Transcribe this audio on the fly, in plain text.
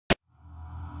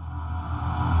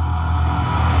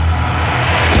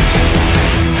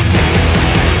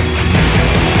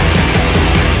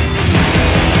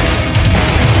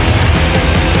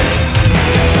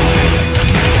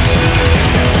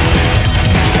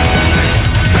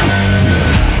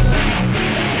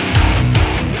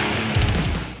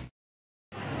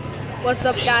What's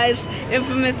up, guys?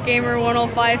 Infamous Gamer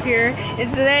 105 here, and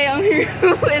today I'm here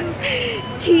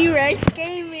with T-Rex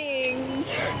Gaming.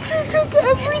 You took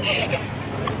everything.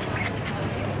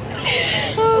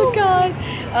 Oh God.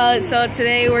 So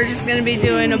today we're just gonna be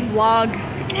doing a vlog.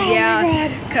 Yeah,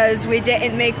 because we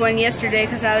didn't make one yesterday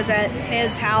because I was at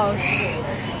his house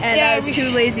and I was too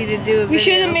lazy to do a video. We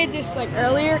should have made this like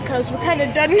earlier because we're kind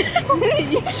of done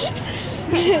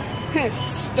now.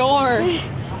 Storm.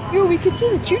 Yo, we could see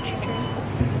the choo-choo train.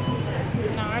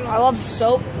 No, I love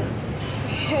soap.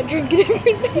 I drink it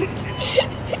every night.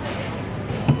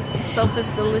 Soap is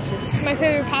delicious. My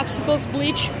favorite popsicles,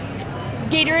 bleach,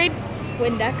 Gatorade,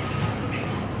 Windex.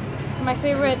 My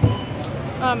favorite,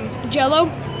 Jello,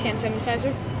 hand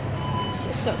sanitizer.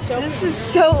 Soap. This is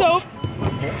soap. Soap.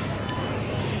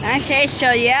 Okay,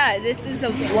 so yeah, this is a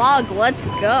vlog. Let's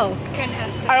go.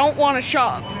 I don't want to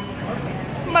shop,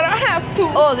 but I have to.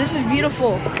 Oh, this is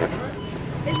beautiful.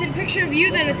 Is it a picture of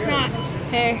you? Then it's not.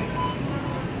 Hey.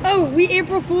 Oh, we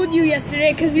April Fooled you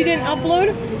yesterday because we didn't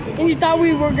upload, and you thought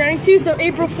we were going to. So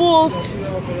April Fools,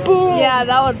 boom. Yeah,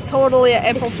 that was totally an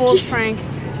April Fool's prank.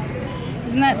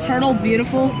 Isn't that turtle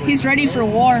beautiful? He's ready for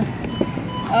war.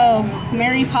 Oh,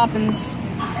 Mary Poppins.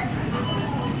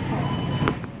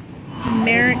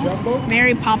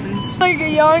 Mary Poppins. Like a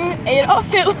young Adolf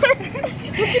Hitler. Look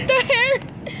at the hair.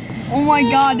 Oh my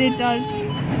God, it does.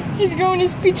 He's growing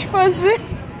his peach fuzz.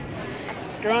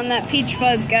 He's growing that peach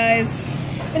fuzz, guys.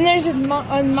 And there's his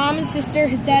mom and sister.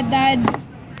 His dad died.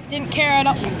 Didn't care at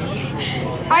all.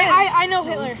 I know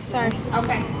Hitler. Sorry.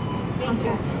 Okay.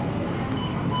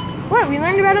 What? We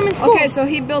learned about him in school. Okay, so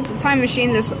he built a time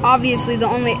machine. That's obviously the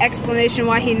only explanation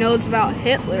why he knows about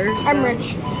Hitler. So. I'm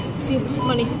rich. See,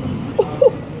 money.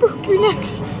 Oh, broke your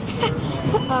necks.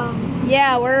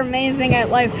 Yeah, we're amazing at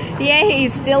life. Yay,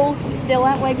 still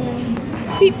at Wegmans.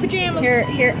 Pete pajamas.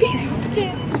 Here. Pete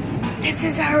pajamas. This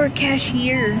is our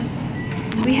cashier.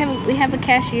 We have a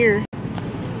cashier.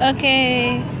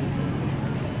 Okay.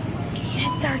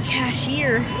 It's our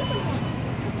cashier.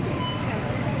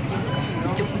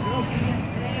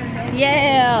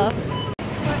 Yeah.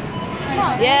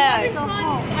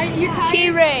 Yeah.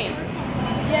 T-Ray.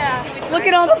 Yeah. Look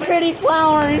at all the pretty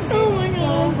flowers. Oh my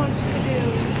God.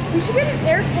 We should get an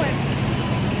airplane.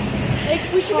 Like,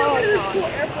 we should get one of those cool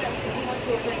airplanes.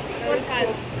 One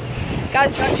time.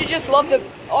 Guys, don't you just love the...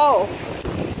 Oh.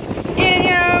 And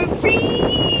you're free!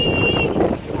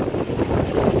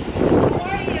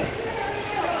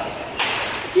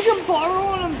 You can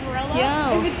borrow an umbrella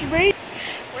Yo. if it's raining.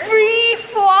 Free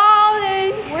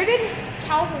falling! Where did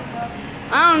Calvin go?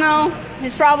 I don't know.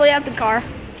 He's probably at the car.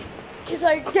 He's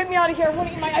like, get me out of here. I want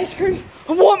to eat my ice cream.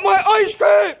 I want my ice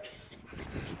cream!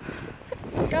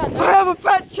 God, I have a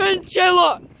fat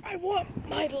chinchilla! I want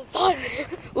my lasagna.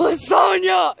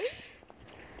 Lasagna!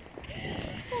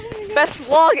 Best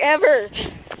vlog ever!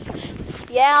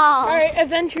 Yeah! Alright,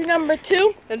 adventure number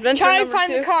 2. Adventure Try number and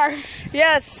find 2. the car.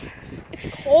 Yes! It's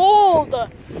cold.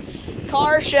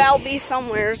 Car shall be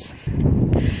somewheres.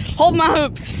 Hold my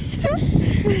hoops.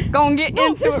 Go and get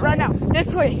into it right now. This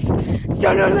way.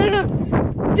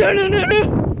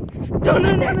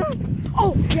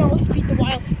 Oh, yeah, let's beat the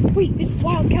wild. Wait, it's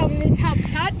wild Calvin in his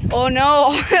habitat. Oh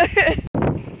no.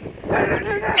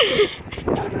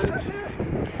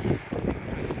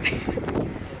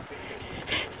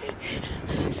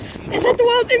 Is that the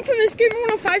wild infamous Gamer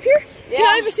 105 here? Yeah. Can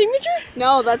I have a signature?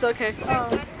 No, that's okay.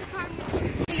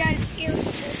 You guys scared.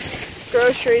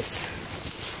 Groceries.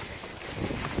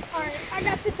 Alright, I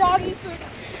got the doggy food.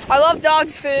 I love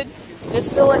dog's food. It's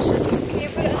delicious. Can you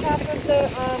put it on top of the,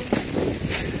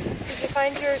 did you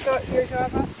find your jaw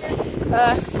busters?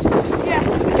 Yeah.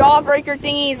 Jawbreaker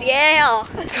thingies, yeah.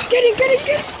 Get in.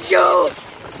 Yo,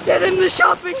 get in the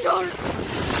shopping cart.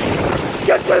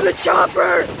 Get to the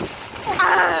chopper.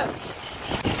 Ah.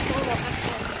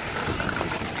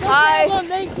 No Hi. problem,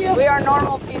 thank you. We are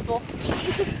normal people.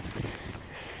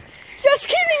 Just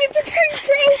kidding, it's a prank,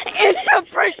 bro. It's a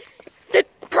prank. The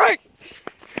prank.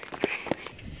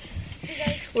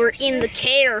 We're in the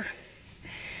care.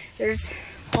 There's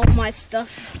all my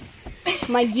stuff.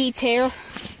 My guitar.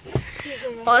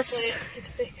 Us.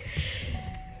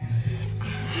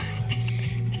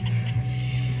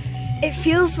 It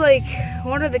feels like,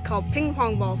 what are they called? Ping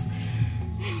pong balls.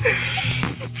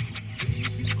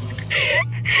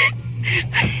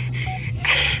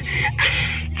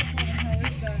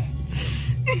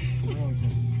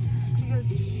 Because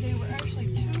they were actually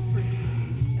 2 for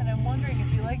you. And I'm wondering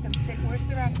if you like them. Where's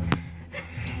the wrapper?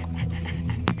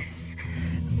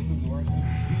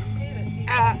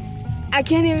 I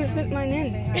can't even fit mine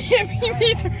in. Me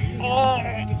neither.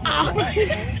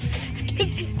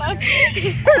 It's stuck.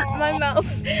 Hurt my mouth.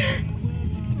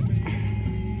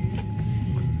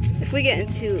 If we get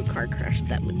into a car crash,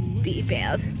 that would be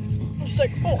bad. I'm just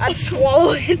like, oh. I'd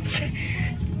swallow it.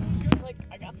 Like,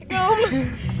 I got the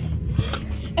gum.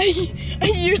 A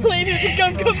year later, the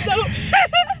gum comes out.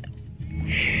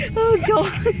 Oh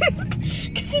god.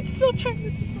 Because it's still trying to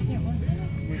do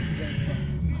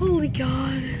something. Holy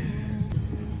god.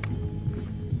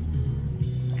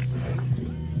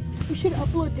 We should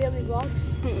upload daily vlogs.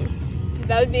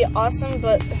 That would be awesome,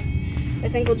 but I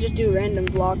think we'll just do random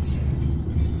vlogs.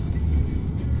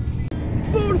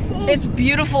 Beautiful. It's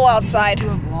beautiful outside. Do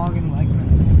a vlog in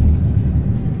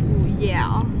Wegman.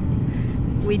 Yeah,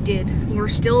 we did. We're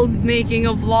still making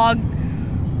a vlog.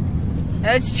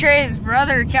 That's Trey's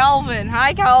brother, Calvin.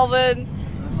 Hi, Calvin.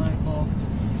 Hi, Michael.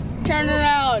 Turn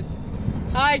around.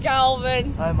 Hi,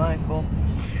 Calvin. Hi, Michael.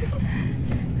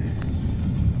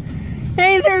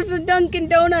 Hey, there's a Dunkin'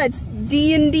 Donuts.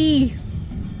 D&D.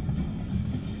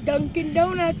 Dunkin'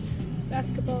 Donuts.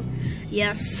 Basketball.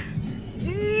 Yes.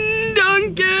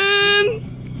 Dunkin'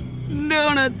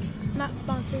 Donuts. Not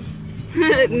sponsored.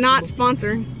 Not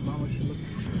sponsored. Mama should look.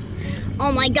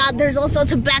 Oh my god, there's also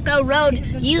Tobacco Road.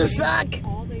 You suck.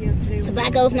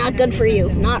 Tobacco's not good for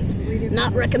you. Not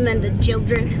recommended,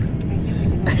 children.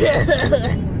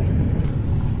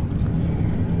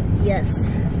 Yes.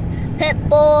 Pet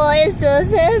Boys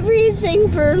does everything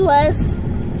for less.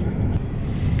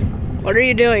 What are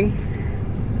you doing?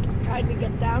 Trying to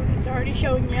get down. It's already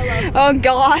showing yellow. Oh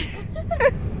god.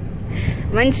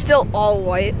 Mine's still all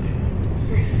white.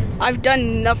 I've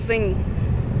done nothing.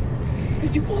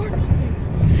 Because you are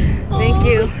nothing. Thank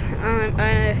you.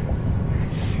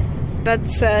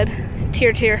 That's sad.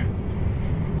 Tear, tear.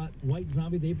 White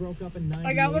Zombie, they broke up in 98.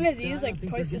 I got one of these, like,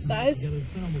 twice the size. It's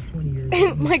been almost 20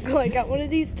 years. Michael, I got one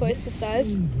of these twice the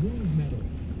size. Blues medal.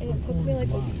 And it took me like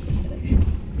a week to finish.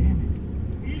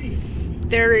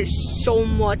 There is so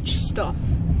much stuff.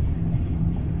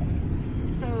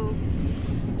 So,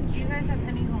 do you guys have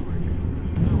any homework?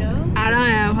 No? I don't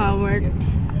have homework.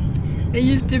 It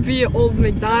used to be old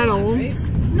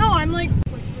McDonald's. No, I'm like, You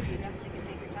definitely can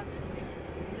take your test this week.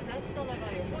 Because that's still not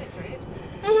all your points, right?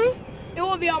 it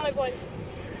will be all my points.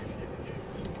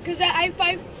 Because I have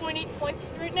 5.8 points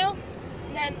right now.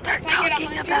 And then They're if I get talking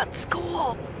 100, about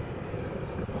school.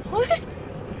 What?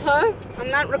 Huh? I'm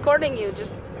not recording you.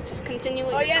 Just continue.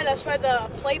 Oh yeah, that's why the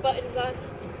play button's on.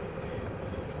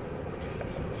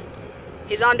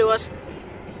 He's on to us.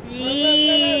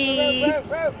 Yee.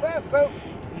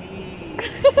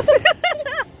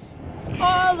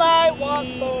 All I want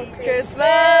for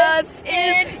Christmas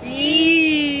is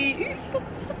yee.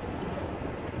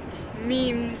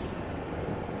 Memes.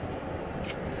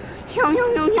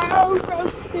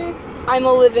 roasted. I'm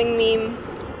a living meme.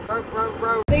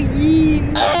 The yee.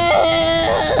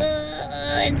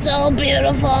 It's so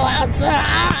beautiful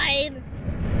outside.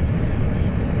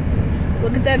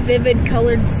 Look at that vivid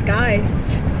colored sky.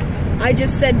 I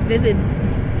just said vivid.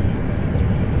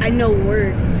 I know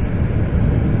words.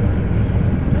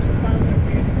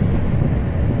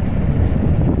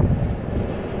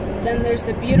 Then there's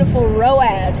the beautiful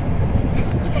Road.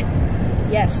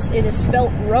 Yes, it is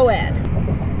spelt Road.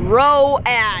 Road.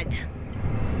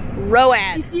 You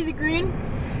Road. see the green?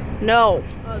 No,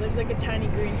 Oh, there's like a tiny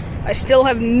green. I still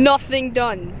have nothing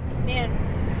done. Man.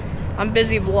 I'm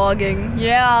busy vlogging.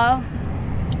 Yeah.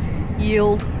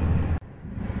 Yield.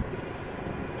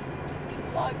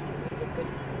 Vlogs.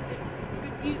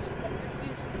 Good views.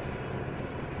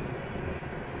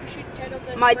 You should title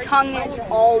this. My Breaking tongue My is Jaw.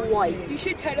 all white. You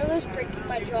should title this Breaking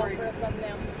My Jaw for a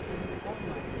thumbnail.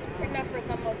 Or not for a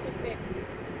thumbnail, clickbait.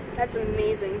 That's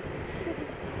amazing.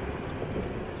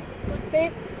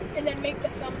 Clickbait. And then make the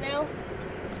thumbnail.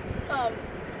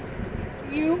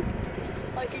 You.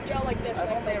 Like your jaw like this. I've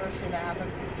Michael. only ever seen it happen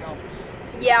with jumps.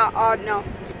 Yeah, no.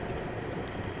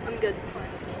 I'm good.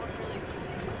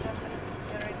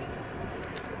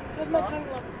 How's my tongue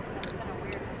look? That's kind of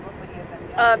weird because what would you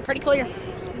have been? Pretty clear.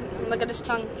 Look at his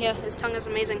tongue. Yeah, his tongue is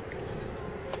amazing.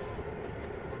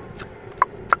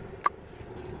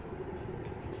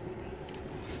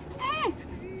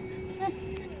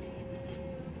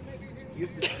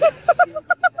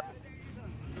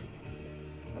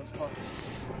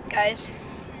 Guys,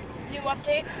 New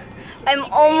update. I'm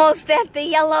almost at the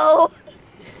yellow.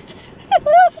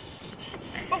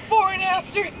 Before and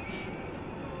after.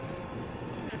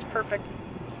 That's perfect.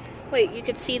 Wait, you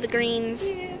could see the greens.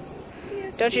 Yes.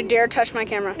 Don't you dare touch my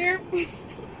camera.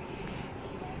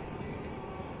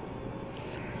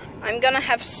 I'm gonna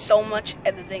have so much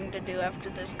editing to do after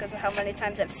this because of how many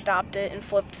times I've stopped it and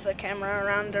flipped the camera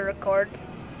around to record.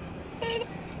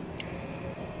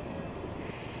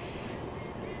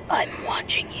 I'm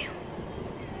watching you.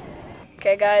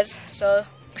 Okay, guys, so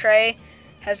Trey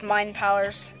has mind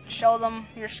powers. Show them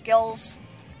your skills.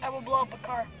 I will blow up a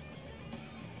car.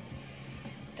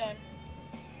 Done.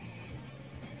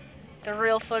 The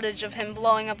real footage of him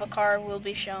blowing up a car will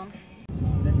be shown.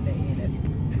 Then they in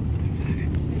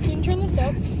it. Can you turn this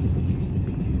up?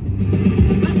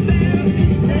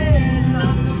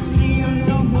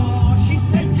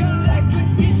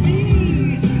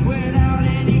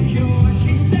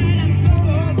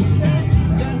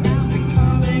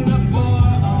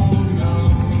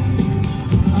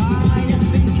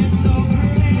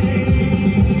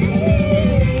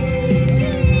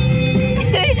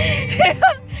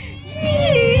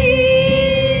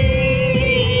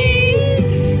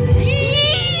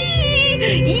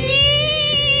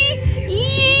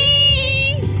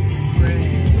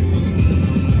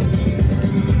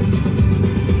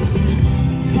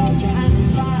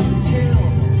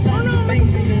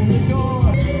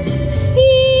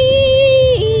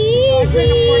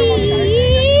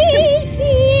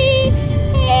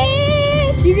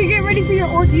 You can get ready for your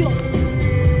ordeal.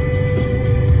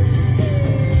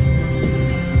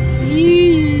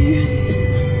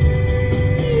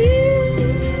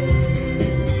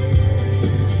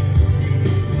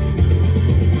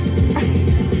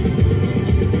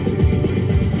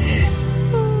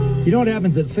 You know what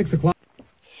happens at 6 o'clock?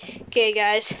 Okay,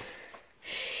 guys.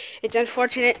 It's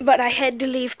unfortunate, but I had to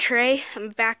leave Trey.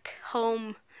 I'm back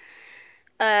home.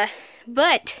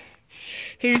 But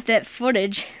here's that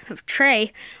footage of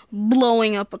Trey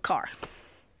blowing up a car.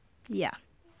 Yeah.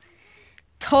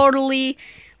 Totally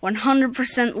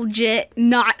 100% legit,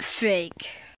 not fake.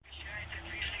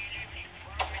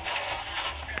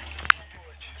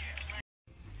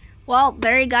 Well,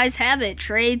 there you guys have it.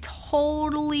 Trey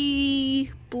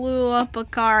totally blew up a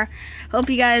car. Hope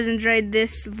you guys enjoyed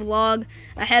this vlog.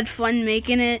 I had fun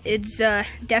making it. It's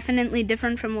definitely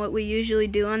different from what we usually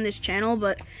do on this channel,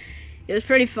 but it was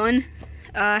pretty fun.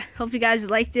 Hope you guys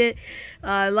liked it.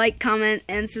 Like, comment,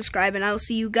 and subscribe, and I will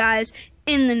see you guys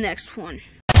in the next one.